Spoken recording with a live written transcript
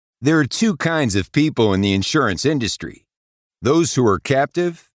There are two kinds of people in the insurance industry. Those who are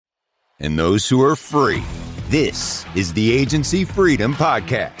captive and those who are free. This is the Agency Freedom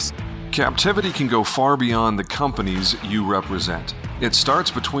Podcast. Captivity can go far beyond the companies you represent. It starts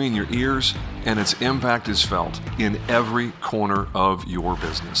between your ears, and its impact is felt in every corner of your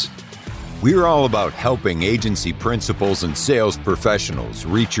business. We're all about helping agency principals and sales professionals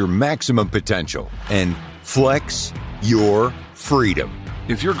reach your maximum potential and flex your freedom.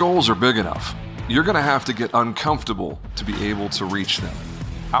 If your goals are big enough, you're going to have to get uncomfortable to be able to reach them.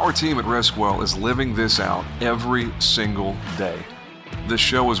 Our team at Riskwell is living this out every single day. This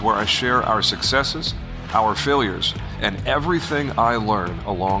show is where I share our successes, our failures, and everything I learn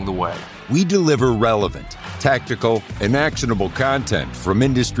along the way. We deliver relevant, tactical, and actionable content from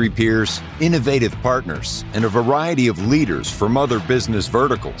industry peers, innovative partners, and a variety of leaders from other business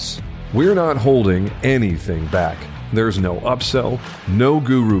verticals. We're not holding anything back. There's no upsell, no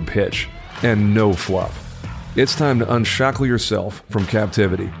guru pitch, and no fluff. It's time to unshackle yourself from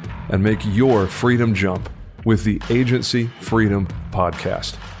captivity and make your freedom jump with the Agency Freedom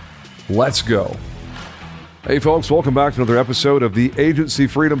Podcast. Let's go. Hey folks, welcome back to another episode of the Agency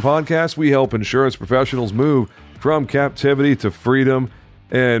Freedom Podcast. We help insurance professionals move from captivity to freedom.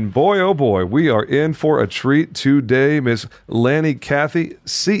 And boy, oh boy, we are in for a treat today. Miss Lani Cathey,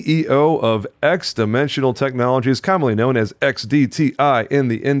 CEO of X Dimensional Technologies, commonly known as XDTI in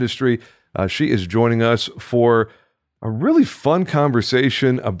the industry. She is joining us for a really fun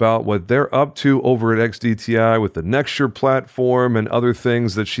conversation about what they're up to over at XDTI with the Nexture platform and other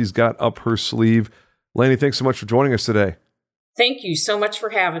things that she's got up her sleeve. Lani, thanks so much for joining us today. Thank you so much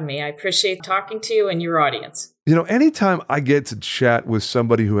for having me. I appreciate talking to you and your audience. You know, anytime I get to chat with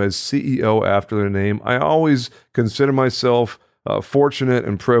somebody who has CEO after their name, I always consider myself fortunate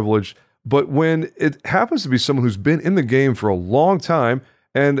and privileged. But when it happens to be someone who's been in the game for a long time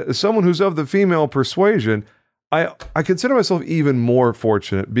and someone who's of the female persuasion, I consider myself even more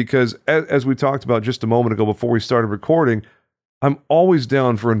fortunate because, as we talked about just a moment ago before we started recording, I'm always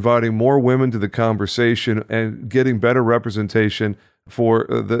down for inviting more women to the conversation and getting better representation for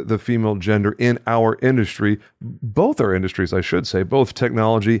the female gender in our industry, both our industries, I should say, both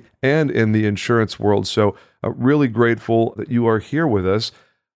technology and in the insurance world. So really grateful that you are here with us.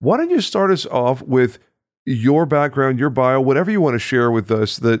 Why don't you start us off with your background, your bio, whatever you want to share with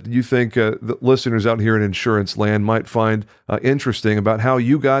us that you think the listeners out here in insurance land might find interesting about how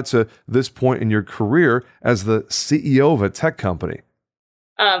you got to this point in your career as the CEO of a tech company.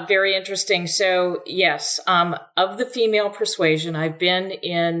 Very interesting. So yes, of the female persuasion, I've been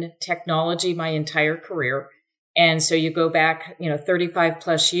in technology my entire career. And so you go back, 35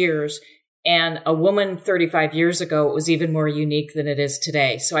 plus years, and a woman 35 years ago, it was even more unique than it is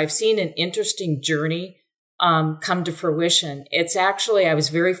today. So I've seen an interesting journey come to fruition. It's actually, I was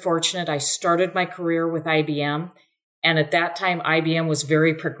very fortunate. I started my career with IBM. And at that time, IBM was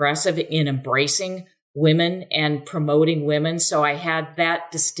very progressive in embracing women and promoting women. So I had that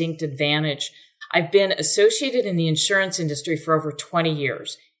distinct advantage. I've been associated in the insurance industry for over 20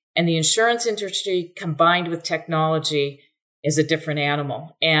 years. And the insurance industry combined with technology is a different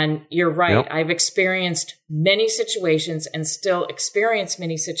animal. And you're right. Yep. I've experienced many situations and still experience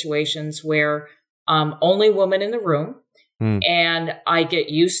many situations where only women in the room. And I get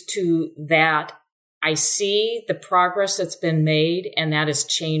used to that. I see the progress that's been made, and that is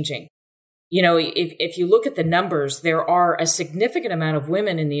changing. If you look at the numbers, there are a significant amount of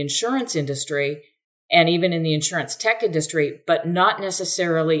women in the insurance industry and even in the insurance tech industry, but not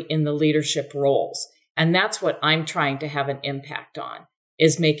necessarily in the leadership roles. And that's what I'm trying to have an impact on,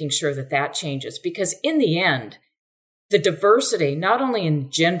 is making sure that that changes. Because in the end, the diversity, not only in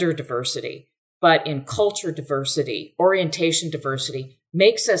gender diversity, but in culture diversity, orientation diversity,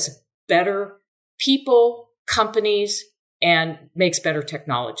 makes us better people, companies, and makes better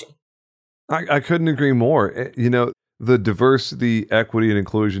technology. I couldn't agree more. The diversity, equity, and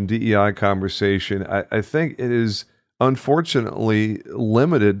inclusion, DEI conversation, I think it is unfortunately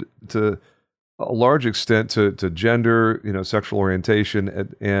limited to a large extent to gender, sexual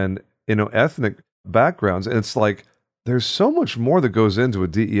orientation, and ethnic backgrounds. And it's like, there's so much more that goes into a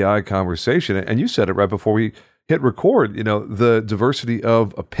DEI conversation. And you said it right before we hit record, the diversity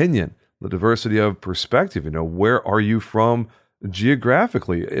of opinion, the diversity of perspective. Where are you from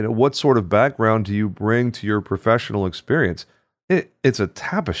geographically? What sort of background do you bring to your professional experience? It's a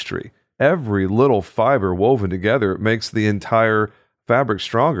tapestry. Every little fiber woven together makes the entire fabric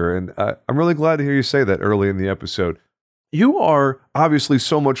stronger. And I'm really glad to hear you say that early in the episode. You are obviously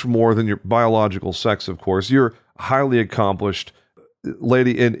so much more than your biological sex, of course. You're a highly accomplished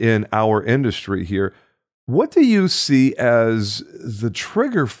lady in our industry here. What do you see as the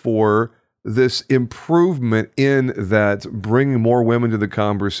trigger for this improvement in that bringing more women to the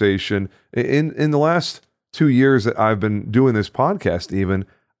conversation? In the last 2 years that I've been doing this podcast, even,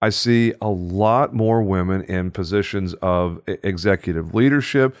 I see a lot more women in positions of executive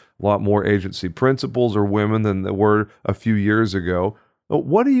leadership, a lot more agency principals are women than there were a few years ago.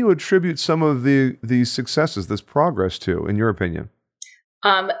 What do you attribute some of these successes, this progress to, in your opinion?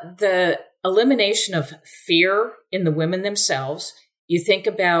 The elimination of fear in the women themselves. You think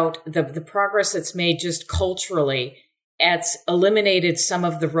about the progress that's made just culturally. It's eliminated some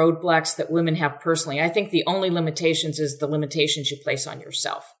of the roadblocks that women have personally. I think the only limitations is the limitations you place on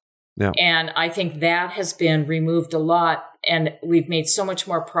yourself. Yeah. And I think that has been removed a lot. And we've made so much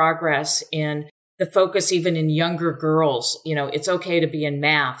more progress in the focus, even in younger girls. You know, it's okay to be in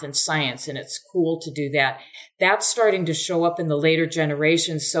math and science, and it's cool to do that. That's starting to show up in the later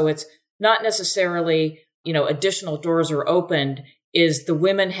generations. So it's not necessarily, additional doors are opened, is the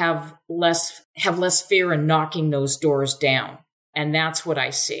women have less fear in knocking those doors down. And that's what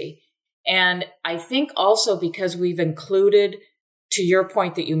I see. And I think also because we've included, to your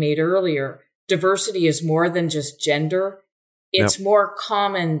point that you made earlier, diversity is more than just gender. It's more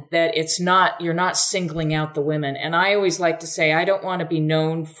common that you're not singling out the women. And I always like to say, I don't want to be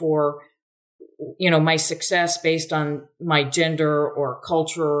known for, my success based on my gender or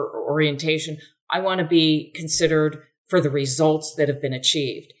culture or orientation. I want to be considered for the results that have been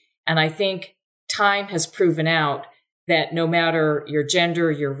achieved. And I think time has proven out that no matter your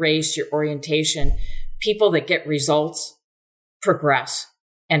gender, your race, your orientation, people that get results progress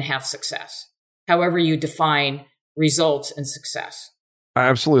and have success, however you define results and success. I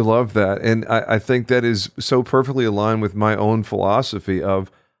absolutely love that. And I think that is so perfectly aligned with my own philosophy of,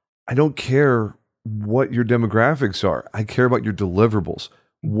 I don't care what your demographics are. I care about your deliverables.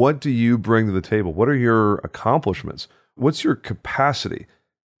 What do you bring to the table? What are your accomplishments? What's your capacity?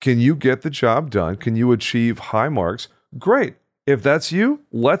 Can you get the job done? Can you achieve high marks? Great. If that's you,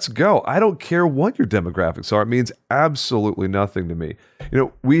 let's go. I don't care what your demographics are. It means absolutely nothing to me.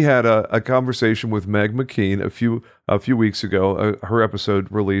 We had a conversation with Meg McKean a few weeks ago. Her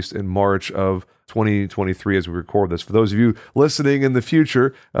episode released in March of 2023 as we record this. For those of you listening in the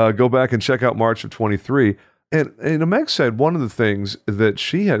future, go back and check out March of 23. And Meg said one of the things that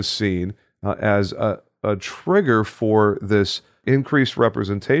she has seen as a trigger for this increased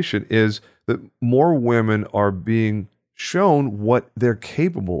representation is that more women are being shown what they're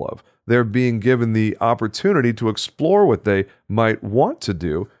capable of. They're being given the opportunity to explore what they might want to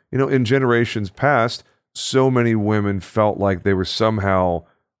do. In generations past, so many women felt like they were somehow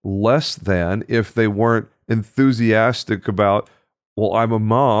less than if they weren't enthusiastic about, well, I'm a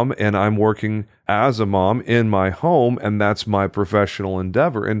mom and I'm working as a mom in my home and that's my professional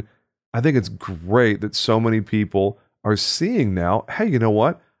endeavor. And I think it's great that so many people are seeing now, hey, you know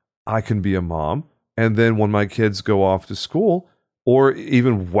what? I can be a mom. And then when my kids go off to school, or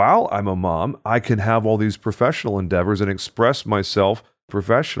even while I'm a mom, I can have all these professional endeavors and express myself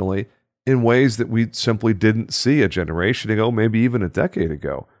professionally in ways that we simply didn't see a generation ago, maybe even a decade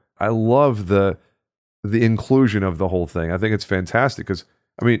ago. I love the inclusion of the whole thing. I think it's fantastic because,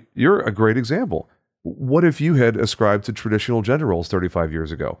 you're a great example. What if you had ascribed to traditional gender roles 35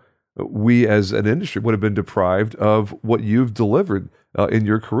 years ago? We as an industry would have been deprived of what you've delivered in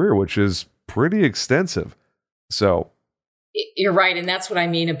your career, which is pretty extensive. So you're right. And that's what I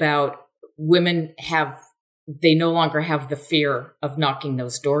mean about women they no longer have the fear of knocking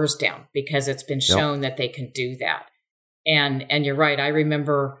those doors down because it's been shown that they can do that. And you're right. I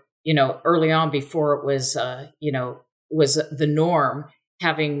remember, early on before it was, was the norm,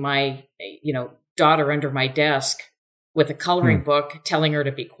 having my, daughter under my desk with a coloring book telling her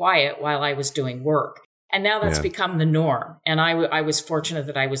to be quiet while I was doing work. And now that's become the norm. And I was fortunate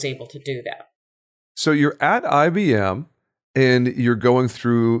that I was able to do that. So you're at IBM and you're going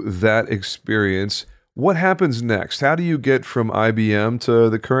through that experience. What happens next? How do you get from IBM to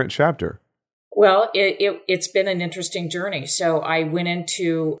the current chapter? Well, it's been an interesting journey. So I went in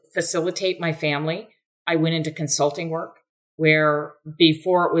to facilitate my family. I went into consulting work where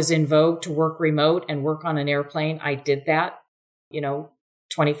before it was in vogue to work remote and work on an airplane, I did that,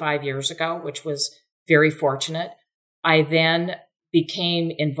 25 years ago, which was very fortunate. I then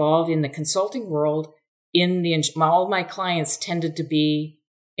became involved in the consulting world. All my clients tended to be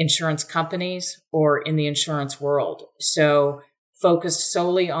insurance companies or in the insurance world. So focused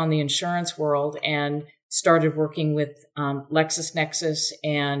solely on the insurance world and started working with LexisNexis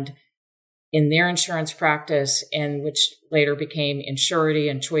and in their insurance practice, and which later became Insurity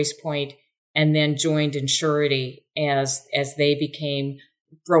and ChoicePoint, and then joined Insurity as they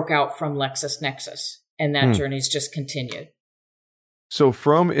broke out from LexisNexis. And that journey's just continued. So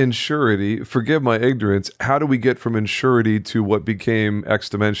from Insurity, forgive my ignorance, how do we get from Insurity to what became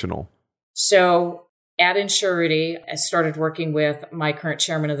Xdimensional? So at Insurity, I started working with my current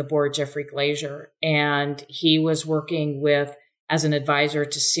chairman of the board, Jeffrey Glazier, and he was working as an advisor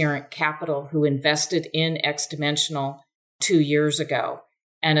to Serent Capital, who invested in Xdimensional 2 years ago.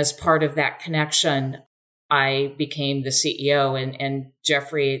 And as part of that connection, I became the CEO, and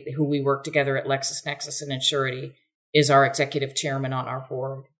Jeffrey, who we work together at LexisNexis and Insurity, is our executive chairman on our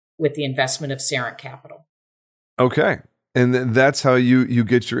board with the investment of Serent Capital. Okay. And that's how you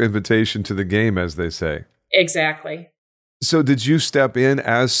get your invitation to the game, as they say. Exactly. So did you step in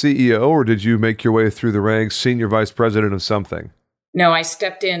as CEO, or did you make your way through the ranks, senior vice president of something? No, I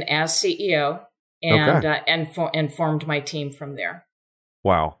stepped in as CEO and formed my team from there.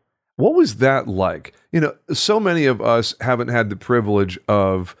 Wow. What was that like? So many of us haven't had the privilege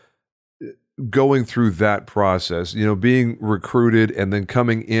of going through that process, being recruited and then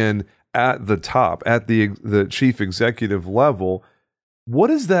coming in at the top, at the chief executive level.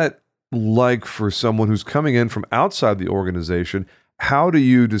 What is that like for someone who's coming in from outside the organization? How do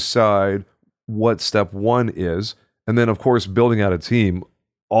you decide what step one is? And then, of course, building out a team.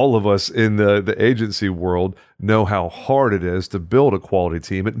 All of us in the agency world know how hard it is to build a quality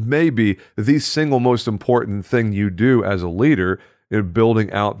team. It may be the single most important thing you do as a leader in building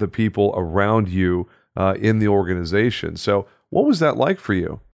out the people around you in the organization. So what was that like for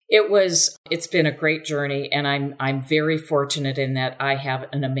you? It's been a great journey, and I'm very fortunate in that I have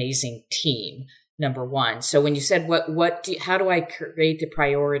an amazing team, number one. So when you said how do I create the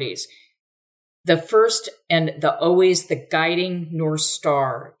priorities? The first and always the guiding North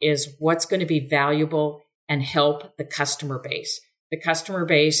Star is what's going to be valuable and help the customer base. The customer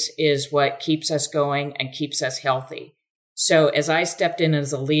base is what keeps us going and keeps us healthy. So as I stepped in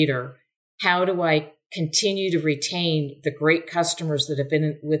as a leader, how do I continue to retain the great customers that have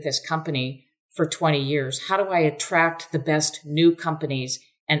been with this company for 20 years? How do I attract the best new companies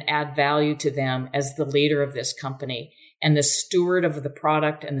and add value to them as the leader of this company and the steward of the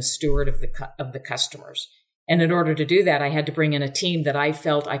product and the steward of the customers? And in order to do that, I had to bring in a team that I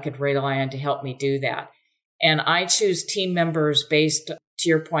felt I could rely on to help me do that. And I choose team members based, to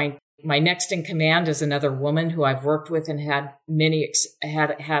your point, my next in command is another woman who I've worked with and have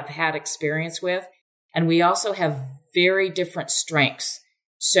had experience with. And we also have very different strengths.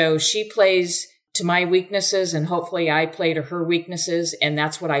 So she plays to my weaknesses, and hopefully I play to her weaknesses. And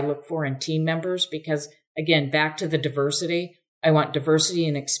that's what I look for in team members, because again, back to the diversity, I want diversity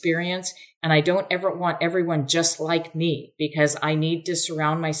and experience. And I don't ever want everyone just like me, because I need to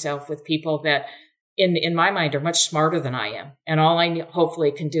surround myself with people that in my mind are much smarter than I am. And all I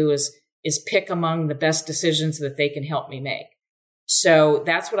hopefully can do is pick among the best decisions that they can help me make. So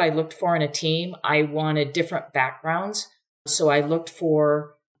that's what I looked for in a team. I wanted different backgrounds. So I looked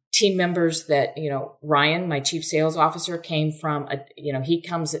for team members that, Ryan, my chief sales officer, came from, he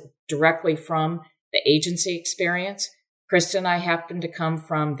comes directly from the agency experience. Krista and I happen to come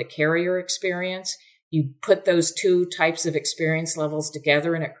from the carrier experience. You put those two types of experience levels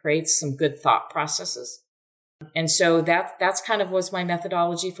together and it creates some good thought processes. And so that's kind of was my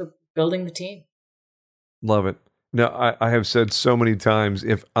methodology for building the team. Love it. Now, I have said so many times,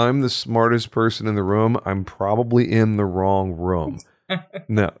 if I'm the smartest person in the room, I'm probably in the wrong room.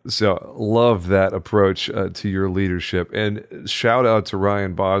 No, so love that approach to your leadership. And shout out to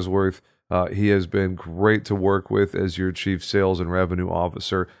Ryan Bosworth. He has been great to work with as your chief sales and revenue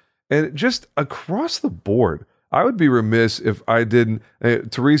officer. And just across the board, I would be remiss if I didn't.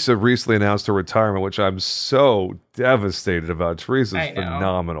 Teresa recently announced her retirement, which I'm so devastated about. Teresa's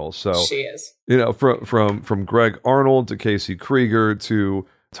phenomenal. So she is. From Greg Arnold to Casey Krieger to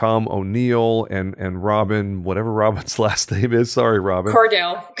Tom O'Neill and Robin, whatever Robin's last name is. Sorry, Robin.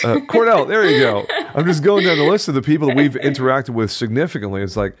 Cordell. Cordell, there you go. I'm just going down the list of the people that we've interacted with significantly.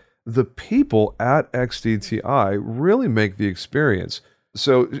 It's like the people at XDTI really make the experience.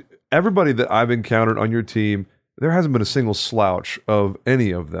 So everybody that I've encountered on your team, there hasn't been a single slouch of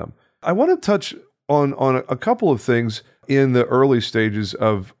any of them. I want to touch on a couple of things in the early stages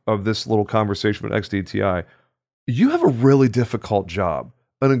of this little conversation with XDTI. You have a really difficult job,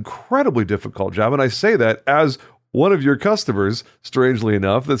 an incredibly difficult job. And I say that as one of your customers, strangely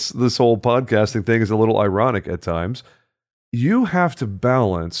enough. This whole podcasting thing is a little ironic at times. You have to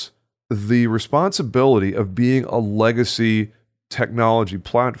balance the responsibility of being a legacy technology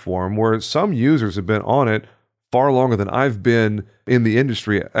platform where some users have been on it far longer than I've been in the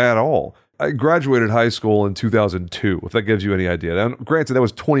industry at all. I graduated high school in 2002, if that gives you any idea. Now, granted, that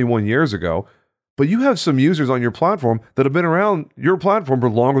was 21 years ago, but you have some users on your platform that have been around your platform for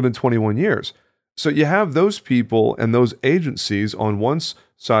longer than 21 years. So you have those people and those agencies on one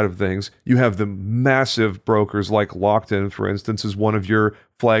side of things. You have the massive brokers like Locked In, for instance, is one of your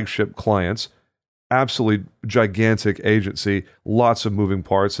flagship clients. Absolutely gigantic agency, lots of moving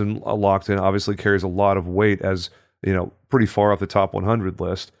parts, and Locked In obviously carries a lot of weight as, pretty far off the top 100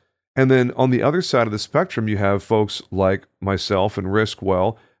 list. And then on the other side of the spectrum, you have folks like myself and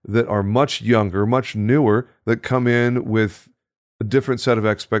Riskwell that are much younger, much newer, that come in with a different set of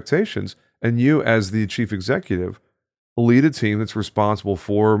expectations. And you, as the chief executive, lead a team that's responsible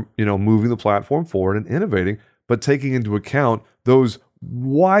for, moving the platform forward and innovating, but taking into account those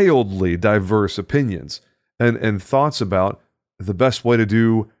wildly diverse opinions and thoughts about the best way to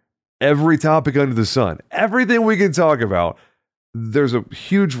do every topic under the sun. Everything we can talk about, there's a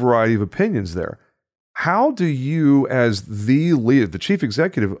huge variety of opinions there. How do you, as the leader, the chief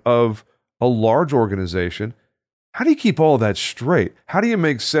executive of a large organization, how do you keep all of that straight? How do you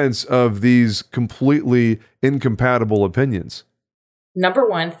make sense of these completely incompatible opinions? Number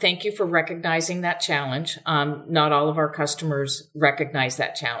one, thank you for recognizing that challenge. Not all of our customers recognize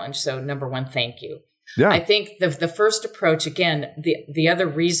that challenge. So number one, thank you. Yeah. I think the first approach, again, the other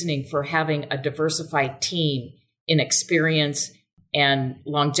reasoning for having a diversified team in experience and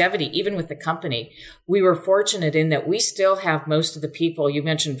longevity, even with the company, we were fortunate in that we still have most of the people. You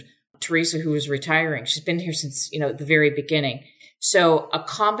mentioned Teresa, who is retiring. She's been here since, the very beginning. So a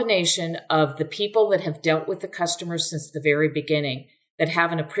combination of the people that have dealt with the customers since the very beginning, that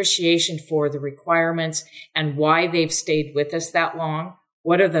have an appreciation for the requirements and why they've stayed with us that long.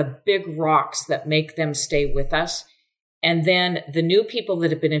 What are the big rocks that make them stay with us? And then the new people that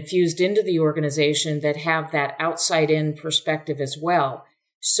have been infused into the organization that have that outside-in perspective as well.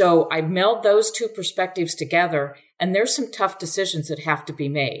 So I meld those two perspectives together, and there's some tough decisions that have to be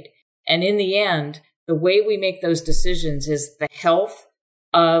made. And in the end, the way we make those decisions is the health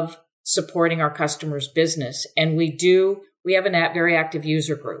of supporting our customers' business. And we have a very active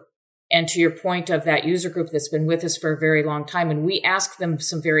user group. And to your point of that user group that's been with us for a very long time, and we ask them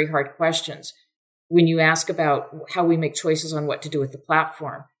some very hard questions. When you ask about how we make choices on what to do with the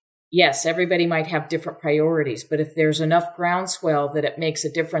platform, yes, everybody might have different priorities, but if there's enough groundswell that it makes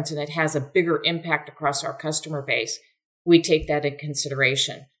a difference and it has a bigger impact across our customer base, we take that in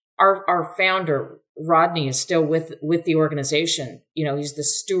consideration. Our founder, Rodney, is still with the organization. He's the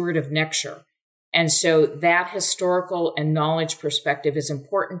steward of Nexture. And so that historical and knowledge perspective is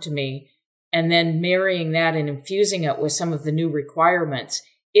important to me. And then marrying that and infusing it with some of the new requirements,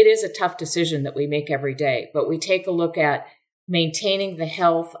 it is a tough decision that we make every day. But we take a look at maintaining the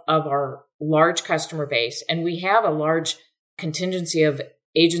health of our large customer base. And we have a large contingency of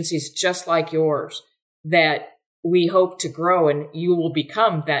agencies just like yours that we hope to grow, and you will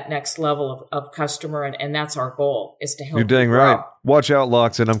become that next level of customer. And that's our goal, is to help. You're dang right. Watch out,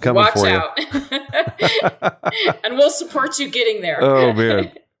 Locked In. I'm coming for you. Watch out. And we'll support you getting there. Oh,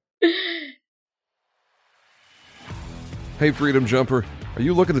 man. Hey, Freedom Jumper. Are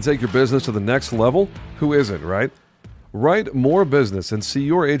you looking to take your business to the next level? Who isn't, right? Write more business and see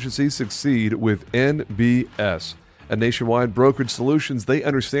your agency succeed with NBS. At Nationwide Brokerage Solutions, they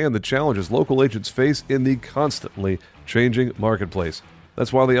understand the challenges local agents face in the constantly changing marketplace.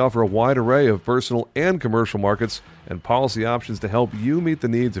 That's why they offer a wide array of personal and commercial markets and policy options to help you meet the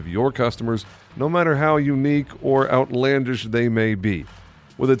needs of your customers, no matter how unique or outlandish they may be.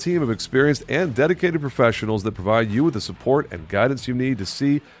 With a team of experienced and dedicated professionals that provide you with the support and guidance you need to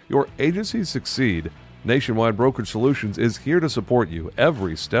see your agency succeed, Nationwide Brokerage Solutions is here to support you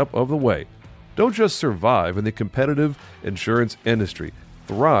every step of the way. Don't just survive in the competitive insurance industry.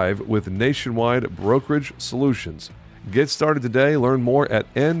 Thrive with Nationwide Brokerage Solutions. Get started today. Learn more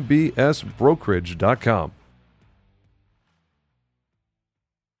at nbsbrokerage.com.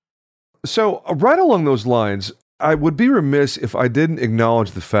 So, right along those lines, I would be remiss if I didn't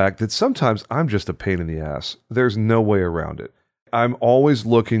acknowledge the fact that sometimes I'm just a pain in the ass. There's no way around it. I'm always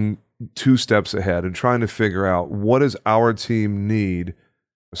looking 2 steps ahead and trying to figure out, what does our team need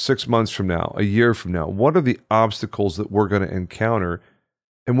 6 months from now, a year from now? What are the obstacles that we're going to encounter?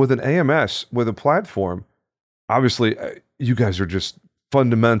 And with an AMS, with a platform, obviously, you guys are just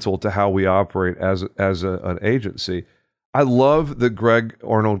fundamental to how we operate as an agency. I love that Greg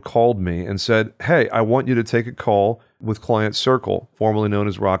Arnold called me and said, hey, I want you to take a call with Client Circle, formerly known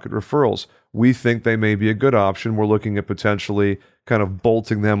as Rocket Referrals. We think they may be a good option. We're looking at potentially kind of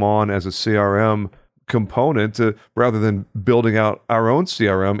bolting them on as a CRM component rather than building out our own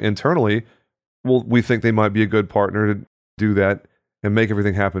CRM internally. Well, we think they might be a good partner to do that and make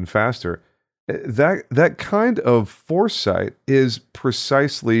everything happen faster. That kind of foresight is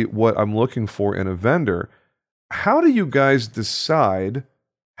precisely what I'm looking for in a vendor. How do you guys decide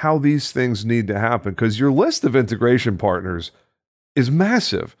how these things need to happen, because your list of integration partners is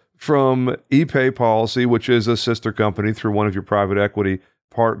massive, from ePay Policy, which is a sister company through one of your private equity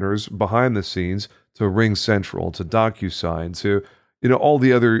partners behind the scenes, to Ring Central, to DocuSign, to all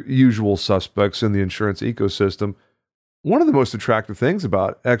the other usual suspects in the insurance ecosystem. One of the most attractive things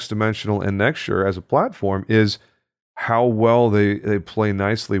about Xdimensional and NextSure as a platform is how well they play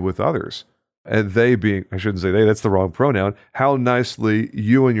nicely with others. And they being, I shouldn't say they, that's the wrong pronoun, how nicely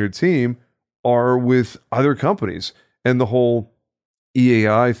you and your team are with other companies. And the whole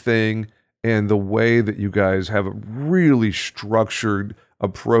EAI thing, and the way that you guys have a really structured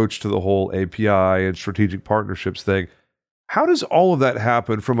approach to the whole API and strategic partnerships thing. How does all of that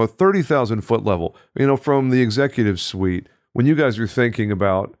happen from a 30,000 foot level, from the executive suite, when you guys are thinking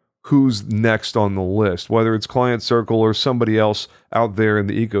about who's next on the list, whether it's Client Circle or somebody else out there in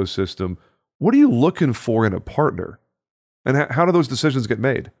the ecosystem? What are you looking for in a partner? And how do those decisions get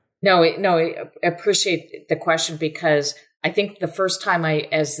made? No, I appreciate the question, because I think the first time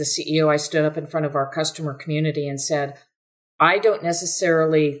as the CEO, I stood up in front of our customer community and said, I don't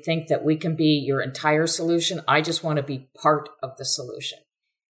necessarily think that we can be your entire solution. I just want to be part of the solution.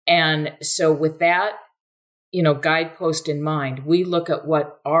 And so with that, guidepost in mind, we look at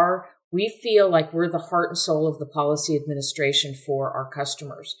we feel like we're the heart and soul of the policy administration for our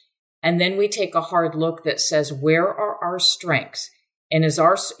customers. And then we take a hard look that says, where are our strengths? And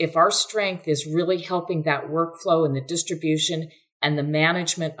if our strength is really helping that workflow and the distribution and the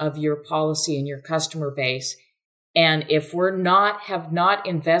management of your policy and your customer base, and if have not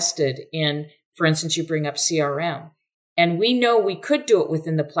invested in, for instance, you bring up CRM, and we know we could do it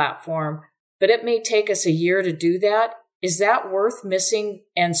within the platform, but it may take us a year to do that. Is that worth missing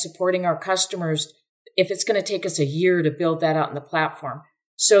and supporting our customers if it's going to take us a year to build that out in the platform?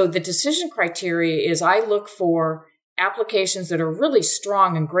 So the decision criteria is, I look for applications that are really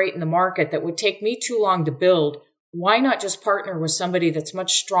strong and great in the market that would take me too long to build. Why not just partner with somebody that's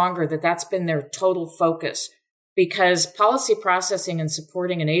much stronger, that's been their total focus? Because policy processing and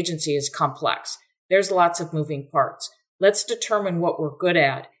supporting an agency is complex. There's lots of moving parts. Let's determine what we're good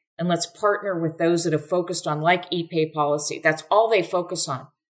at, and let's partner with those that have focused on, like ePay Policy. That's all they focus on.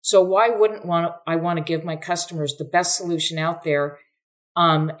 So why wouldn't I want to give my customers the best solution out there?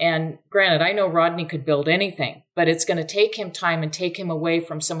 And granted, I know Rodney could build anything, but it's going to take him time and take him away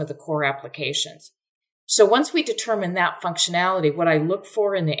from some of the core applications. So once we determine that functionality, what I look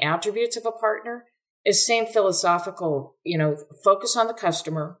for in the attributes of a partner is same philosophical, focus on the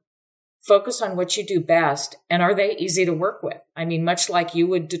customer, focus on what you do best, and are they easy to work with? I mean, much like you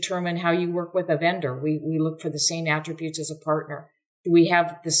would determine how you work with a vendor, we look for the same attributes as a partner. Do we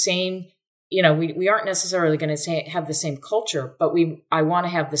have the same, we aren't necessarily going to have the same culture, but I want to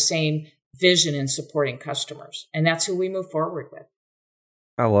have the same vision in supporting customers. And that's who we move forward with.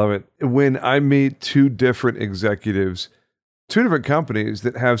 I love it. When I meet two different executives, two different companies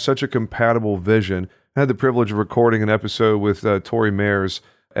that have such a compatible vision. I had the privilege of recording an episode with Tori Mayers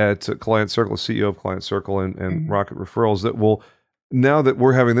at Client Circle, CEO of Client Circle and Rocket Referrals, that will, now that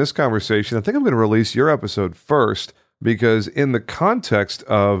we're having this conversation, I think I'm going to release your episode first, because in the context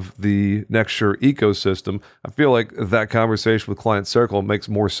of the NextSure ecosystem, I feel like that conversation with Client Circle makes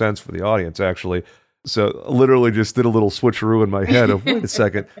more sense for the audience, actually. So literally just did a little switcheroo in my head of, wait a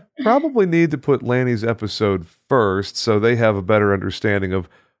second, probably need to put Lani's episode first so they have a better understanding of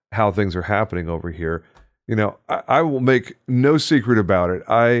how things are happening over here. I will make no secret about it.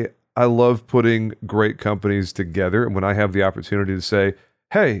 I love putting great companies together. And when I have the opportunity to say,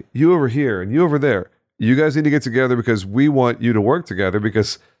 hey, you over here and you over there, you guys need to get together because we want you to work together,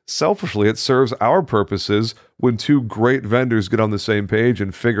 because selfishly, it serves our purposes when two great vendors get on the same page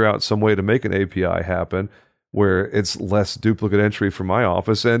and figure out some way to make an API happen where it's less duplicate entry from my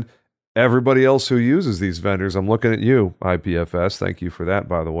office and everybody else who uses these vendors. I'm looking at you, IPFS. Thank you for that,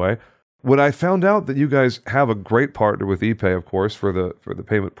 by the way. When I found out that you guys have a great partner with ePay, of course, for the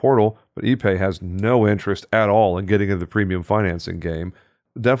payment portal, but ePay has no interest at all in getting into the premium financing game,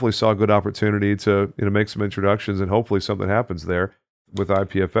 definitely saw a good opportunity to make some introductions, and hopefully something happens there with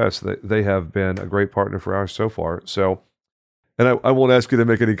IPFS. They have been a great partner for ours so far. So, and I won't ask you to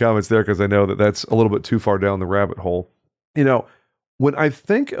make any comments there because I know that that's a little bit too far down the rabbit hole. When I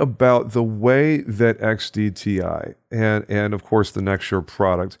think about the way that XDTI and of course the NextSure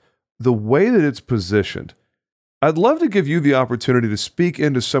product, the way that it's positioned, I'd love to give you the opportunity to speak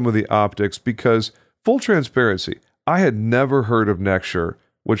into some of the optics, because full transparency, I had never heard of NextSure,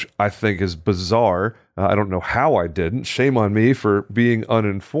 which I think is bizarre. I don't know how I didn't. Shame on me for being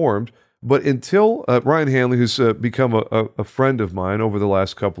uninformed. But until Ryan Hanley, who's become a friend of mine over the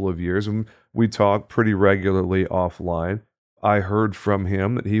last couple of years, and we talk pretty regularly offline, I heard from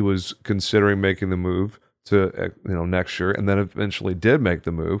him that he was considering making the move to next year, and then eventually did make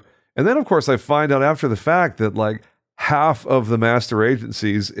the move. And then, of course, I find out after the fact that like half of the master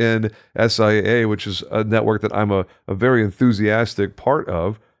agencies in SIA, which is a network that I'm a very enthusiastic part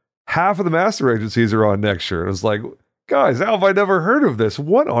of, half of the master agencies are on next year. And it's like, guys, how have I never heard of this?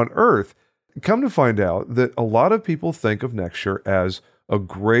 What on earth? Come to find out that a lot of people think of Nextshare as a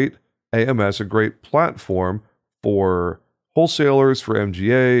great AMS, a great platform for wholesalers, for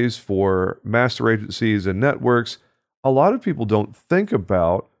MGAs, for master agencies and networks. A lot of people don't think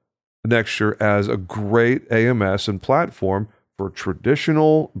about Nextshare as a great AMS and platform for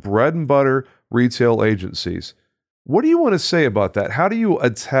traditional bread and butter retail agencies. What do you want to say about that? How do you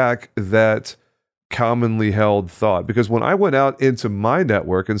attack that commonly held thought? Because when I went out into my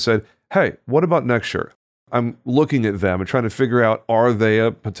network and said, hey, what about Nextshare? I'm looking at them and trying to figure out, are they a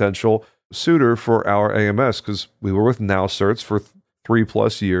potential suitor for our AMS? Because we were with NowCerts for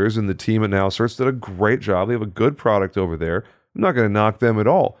 3+ years, and the team at NowCerts did a great job. They have a good product over there. I'm not going to knock them at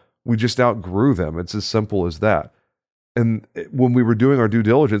all. We just outgrew them. It's as simple as that. And when we were doing our due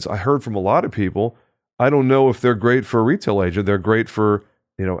diligence, I heard from a lot of people, I don't know if they're great for a retail agent. They're great for,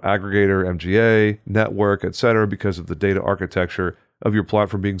 aggregator, MGA, network, et cetera, because of the data architecture of your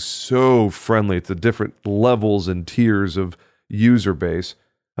platform being so friendly to different levels and tiers of user base.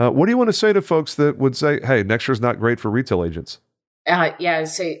 What do you want to say to folks that would say, hey, Nextshare is not great for retail agents? I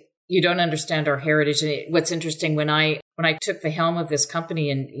say you don't understand our heritage. And what's interesting, when I took the helm of this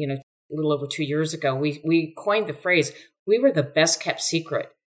company and, a little over 2 years ago, we coined the phrase, we were the best kept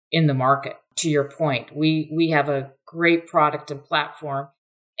secret in the market. To your point, we have a great product and platform,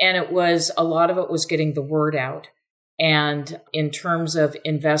 and a lot of it was getting the word out. And in terms of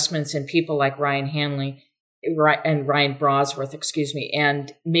investments in people like Ryan Hanley and Ryan Brosworth,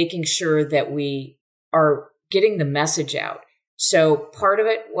 and making sure that we are getting the message out. So part of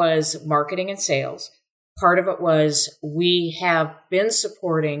it was marketing and sales. Part of it was we have been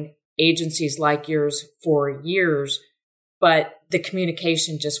supporting agencies like yours for years, but the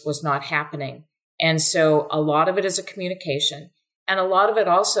communication just was not happening. And so a lot of it is a communication. And a lot of it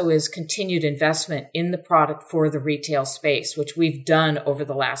also is continued investment in the product for the retail space, which we've done over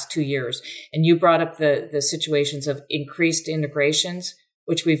the last 2 years. And you brought up the situations of increased integrations,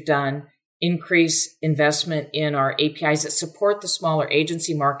 which we've done, increase investment in our APIs that support the smaller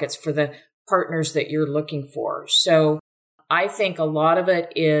agency markets for the partners that you're looking for. So I think a lot of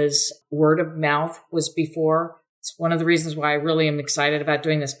it is word of mouth was before. It's one of the reasons why I really am excited about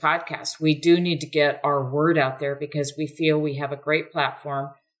doing this podcast. We do need to get our word out there because we feel we have a great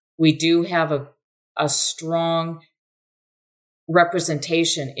platform. We do have a strong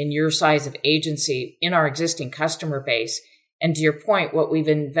representation in your size of agency in our existing customer base. And to your point, what we've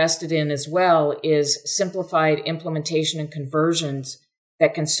invested in as well is simplified implementation and conversions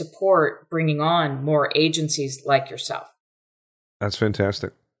that can support bringing on more agencies like yourself. That's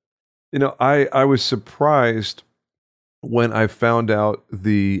fantastic. I was surprised when I found out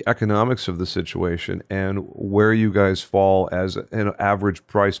the economics of the situation and where you guys fall as an average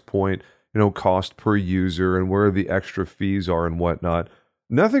price point, cost per user, and where the extra fees are and whatnot.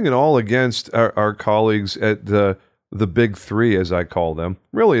 Nothing at all against our colleagues at the big three, as I call them.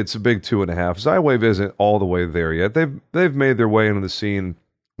 Really, it's a big 2.5. Zywave isn't all the way there yet. They've made their way into the scene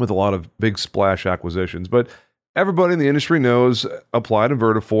with a lot of big splash acquisitions, but everybody in the industry knows Applied and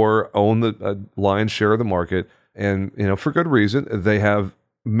Vertafore own the lion's share of the market. And, for good reason. They have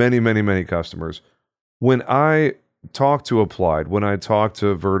many, many, many customers. When I talked to Applied, when I talked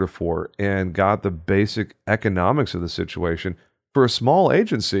to Vertafore and got the basic economics of the situation, for a small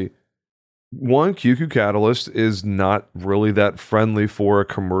agency, one, QQ Catalyst is not really that friendly for a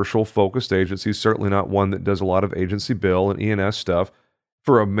commercial-focused agency, certainly not one that does a lot of agency bill and E&S stuff.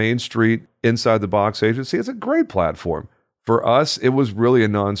 For a Main Street, inside-the-box agency, it's a great platform. For us, it was really a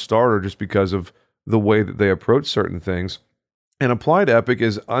non-starter just because of the way that they approach certain things. And Applied Epic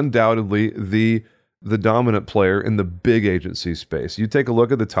is undoubtedly the dominant player in the big agency space. You take a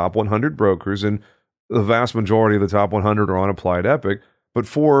look at the top 100 brokers, and the vast majority of the top 100 are on Applied Epic. But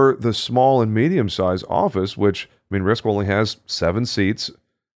for the small and medium-sized office, which, Risk only has 7 seats,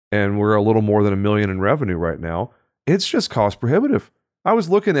 and we're a little more than $1 million in revenue right now, it's just cost prohibitive. I was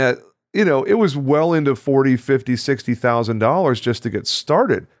looking at, it was well into $40,000, $50,000, $60,000 just to get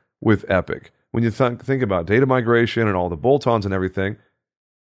started with Epic. When you think about data migration and all the bolt-ons and everything.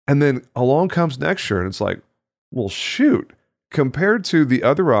 And then along comes Nextshare, and it's like, well, shoot. Compared to the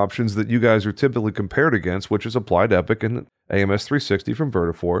other options that you guys are typically compared against, which is Applied Epic and AMS 360 from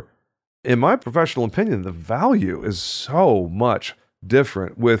Vertafore, in my professional opinion, the value is so much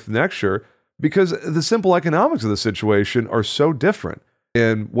different with Nextshare because the simple economics of the situation are so different.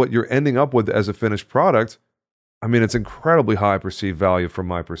 And what you're ending up with as a finished product, I mean, it's incredibly high perceived value from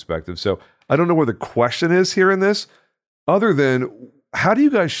my perspective. So I don't know where the question is here in this, other than how do you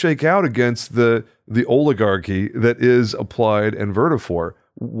guys shake out against the oligarchy that is Applied and Vertafore?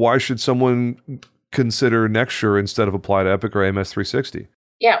 Why should someone consider Nexure instead of Applied Epic or AMS 360?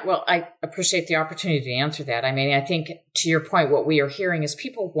 Yeah, well, I appreciate the opportunity to answer that. I mean, I think to your point, what we are hearing is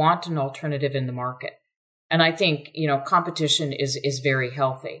people want an alternative in the market. And I think, competition is very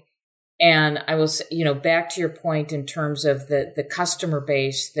healthy. And I will say, back to your point in terms of the customer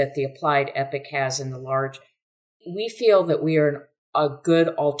base that the Applied Epic has in the large, we feel that we are a good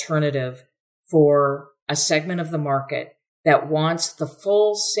alternative for a segment of the market that wants the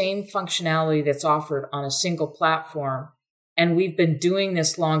full same functionality that's offered on a single platform. And we've been doing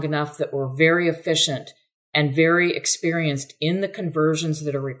this long enough that we're very efficient and very experienced in the conversions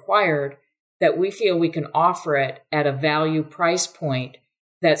that are required, that we feel we can offer it at a value price point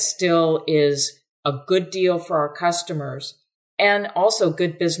that still is a good deal for our customers and also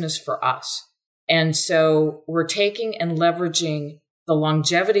good business for us. And so we're taking and leveraging the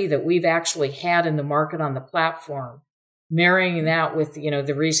longevity that we've actually had in the market on the platform, marrying that with,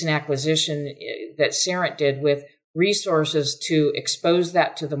 the recent acquisition that Cerent did with resources to expose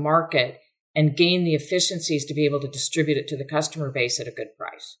that to the market and gain the efficiencies to be able to distribute it to the customer base at a good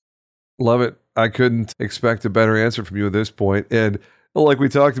price. Love it. I couldn't expect a better answer from you at this point. And like we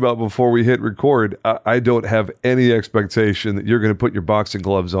talked about before we hit record, I don't have any expectation that you're going to put your boxing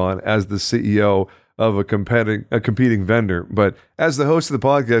gloves on as the CEO of a competing vendor. But as the host of the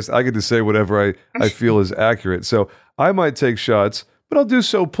podcast, I get to say whatever I feel is accurate. So I might take shots, but I'll do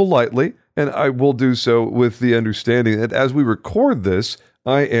so politely. And I will do so with the understanding that as we record this,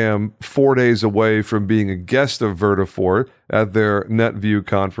 I am 4 days away from being a guest of Vertafore at their NetView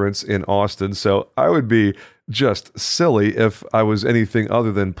conference in Austin. So I would be just silly if I was anything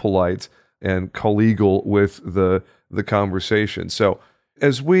other than polite and collegial with the conversation. So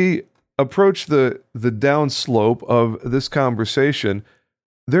as we approach the downslope of this conversation,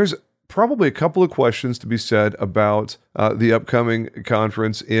 there's probably a couple of questions to be said about the upcoming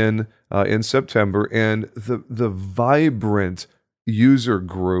conference in September and the vibrant user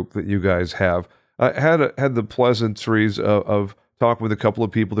group that you guys have. I had the pleasantries of talking with a couple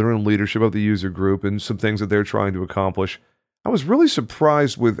of people that are in leadership of the user group and some things that they're trying to accomplish. I was really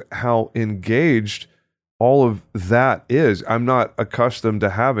surprised with how engaged all of that is. I'm not accustomed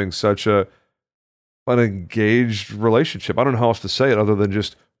to having such an engaged relationship. I don't know how else to say it other than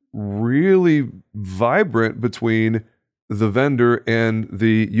just really vibrant between the vendor and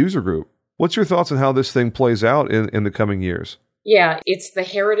the user group. What's your thoughts on how this thing plays out in the coming years? Yeah, it's the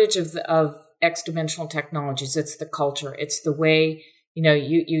heritage of X-Dimensional Technologies. It's the culture. It's the way,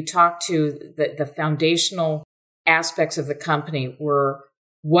 you talk to the foundational aspects of the company were,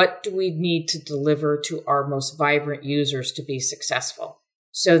 what do we need to deliver to our most vibrant users to be successful?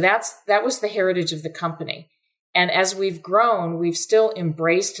 So that was the heritage of the company. And as we've grown, we've still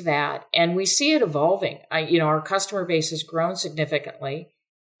embraced that, and we see it evolving. Our customer base has grown significantly,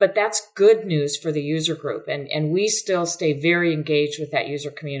 but that's good news for the user group. And we still stay very engaged with that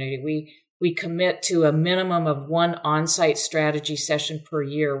user community. We commit to a minimum of one on-site strategy session per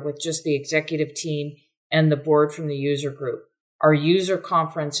year with just the executive team and the board from the user group. Our user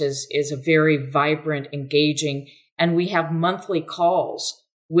conference is a very vibrant, engaging, and we have monthly calls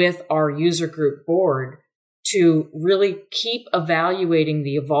with our user group board to really keep evaluating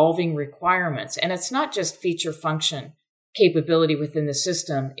the evolving requirements. And it's not just feature function capability within the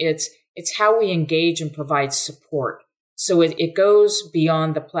system. It's how we engage and provide support. So it goes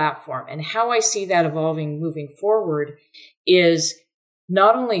beyond the platform. And how I see that evolving moving forward is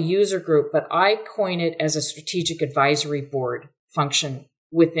not only user group, but I coin it as a strategic advisory board function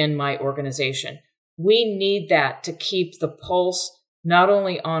within my organization. We need that to keep the pulse not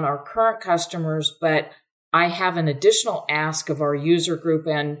only on our current customers, but I have an additional ask of our user group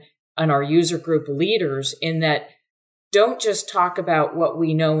and our user group leaders in that don't just talk about what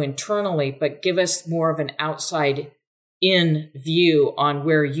we know internally, but give us more of an outside in view on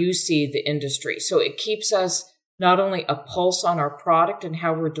where you see the industry. So it keeps us not only a pulse on our product and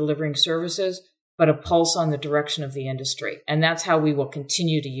how we're delivering services, but a pulse on the direction of the industry. And that's how we will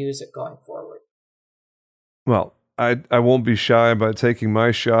continue to use it going forward. Well, I won't be shy about taking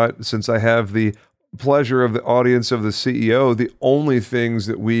my shot since I have the pleasure of the audience of the CEO. The only things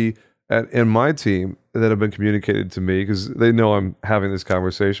that we in my team that have been communicated to me, because they know I'm having this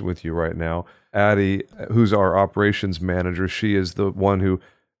conversation with you right now, Addie, who's our operations manager, she is the one who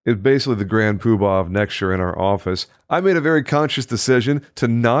is basically the grand poobah of Nexture in our office. I made a very conscious decision to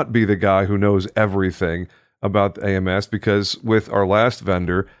not be the guy who knows everything about the AMS, because with our last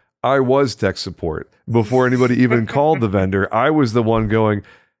vendor, I was tech support. Before anybody even called the vendor, I was the one going,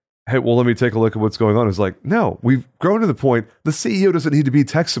 hey, well, let me take a look at what's going on. It's like, no, we've grown to the point, the CEO doesn't need to be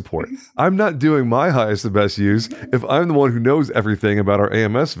tech support. I'm not doing my highest and best use if I'm the one who knows everything about our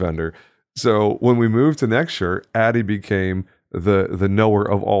AMS vendor. So when we moved to Nexture, Addie became the knower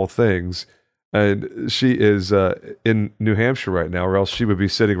of all things. And she is in New Hampshire right now, or else she would be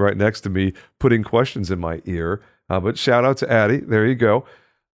sitting right next to me putting questions in my ear. But shout out to Addie. There you go.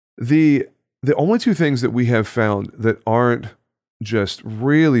 The only two things that we have found that aren't just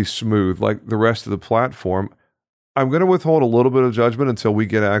really smooth like the rest of the platform, I'm going to withhold a little bit of judgment until we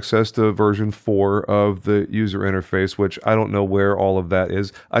get access to version 4 of the user interface, which I don't know where all of that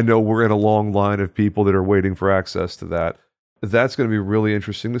is. I know we're in a long line of people that are waiting for access to that. That's going to be really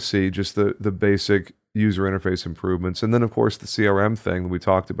interesting to see, just the basic user interface improvements. And then, of course, the CRM thing that we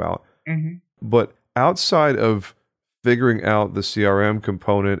talked about. Mm-hmm. But outside of figuring out the CRM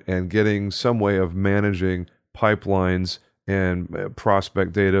component and getting some way of managing pipelines and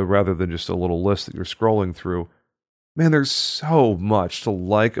prospect data rather than just a little list that you're scrolling through, man, there's so much to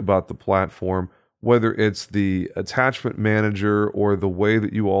like about the platform, whether it's the attachment manager or the way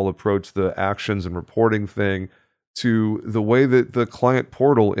that you all approach the actions and reporting thing, to the way that the client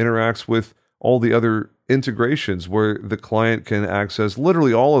portal interacts with all the other integrations where the client can access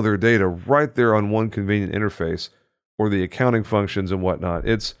literally all of their data right there on one convenient interface, or the accounting functions and whatnot.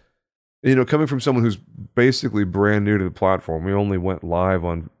 It's, coming from someone who's basically brand new to the platform, we only went live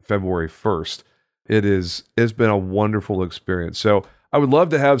on February 1st. It's been a wonderful experience. So I would love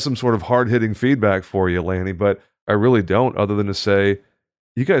to have some sort of hard-hitting feedback for you, Lani, but I really don't, other than to say,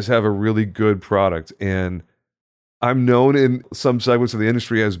 you guys have a really good product. And I'm known in some segments of the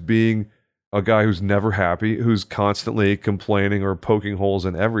industry as being a guy who's never happy, who's constantly complaining or poking holes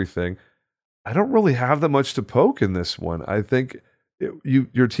in everything. I don't really have that much to poke in this one. I think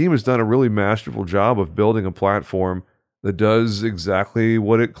your team has done a really masterful job of building a platform that does exactly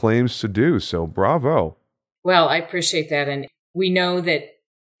what it claims to do. So bravo. Well, I appreciate that. And we know that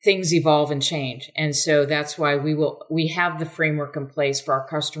things evolve and change. And so that's why we have the framework in place for our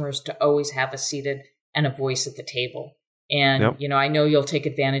customers to always have a seated and a voice at the table. And, yep. I know you'll take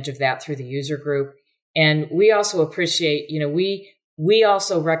advantage of that through the user group. And we also appreciate, we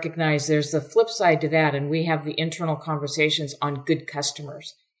also recognize there's the flip side to that. And we have the internal conversations on good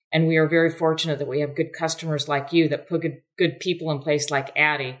customers. And we are very fortunate that we have good customers like you that put good people in place like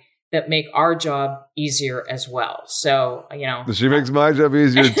Addie that make our job easier as well. So, She makes my job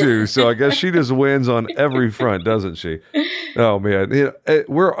easier too. So I guess she just wins on every front, doesn't she? Oh, man.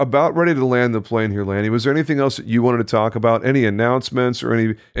 We're about ready to land the plane here, Lani. Was there anything else that you wanted to talk about? Any announcements or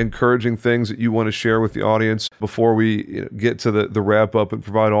any encouraging things that you want to share with the audience before we get to the wrap up and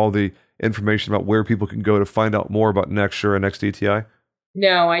provide all the information about where people can go to find out more about Nexture and XDTI?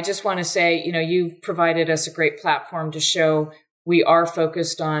 No, I just want to say, you've provided us a great platform to show we are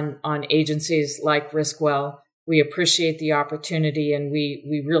focused on agencies like Riskwell. We appreciate the opportunity, and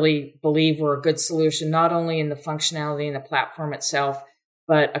we really believe we're a good solution, not only in the functionality and the platform itself,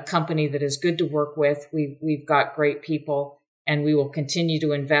 but a company that is good to work with. We've got great people, and we will continue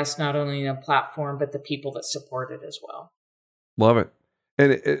to invest not only in a platform, but the people that support it as well. Love it.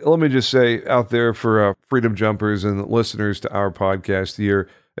 And let me just say out there for Freedom Jumpers and listeners to our podcast here,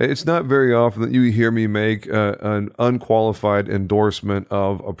 it's not very often that you hear me make an unqualified endorsement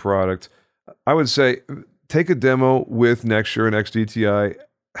of a product. I would say take a demo with Nexture and XDTI,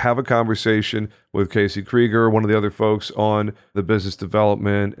 have a conversation with Casey Krieger, one of the other folks on the business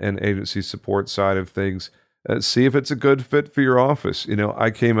development and agency support side of things. See if it's a good fit for your office.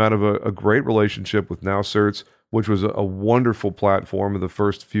 I came out of a great relationship with NowCerts, which was a wonderful platform in the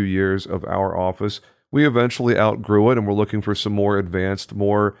first few years of our office. We eventually outgrew it, and we're looking for some more advanced,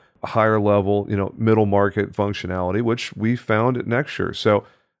 more higher level, middle market functionality, which we found at Nexture. So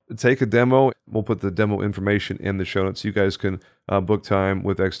take a demo. We'll put the demo information in the show notes. You guys can book time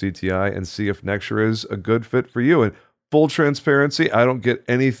with XDTI and see if Nexture is a good fit for you. And full transparency, I don't get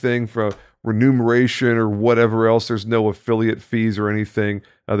anything from remuneration or whatever else. There's no affiliate fees or anything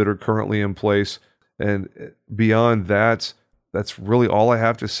that are currently in place. And beyond that, that's really all I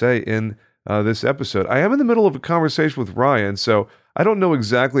have to say in this episode. I am in the middle of a conversation with Ryan, so I don't know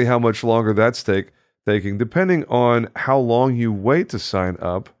exactly how much longer that's taking. Depending on how long you wait to sign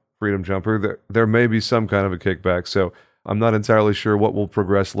up, Freedom Jumper, there may be some kind of a kickback. So I'm not entirely sure what will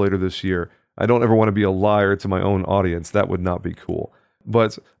progress later this year. I don't ever want to be a liar to my own audience. That would not be cool.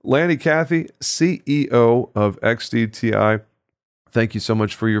 But Lani, Cathey, CEO of XDTI, Thank you so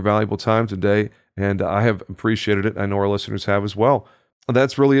much for your valuable time today, and I have appreciated it. I know our listeners have as well.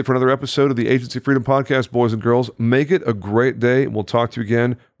 That's really it for another episode of the Agency Freedom Podcast, boys and girls. Make it a great day. We'll talk to you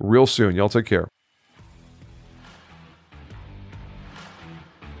again real soon. Y'all take care.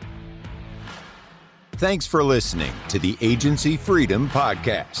 Thanks for listening to the Agency Freedom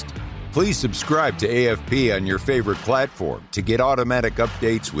Podcast. Please subscribe to AFP on your favorite platform to get automatic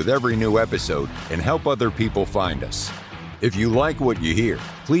updates with every new episode and help other people find us. If you like what you hear,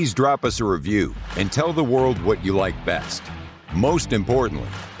 please drop us a review and tell the world what you like best. Most importantly,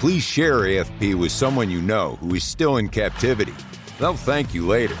 please share AFP with someone you know who is still in captivity. They'll thank you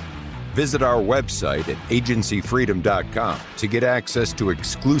later. Visit our website at agencyfreedom.com to get access to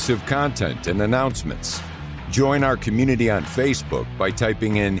exclusive content and announcements. Join our community on Facebook by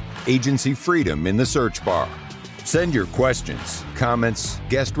typing in Agency Freedom in the search bar. Send your questions, comments,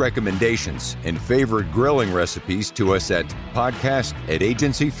 guest recommendations, and favorite grilling recipes to us at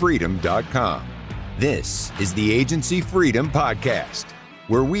podcast@agencyfreedom.com. This is the Agency Freedom Podcast,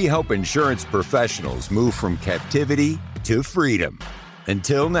 where we help insurance professionals move from captivity to freedom.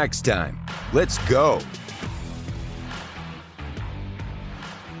 Until next time, let's go.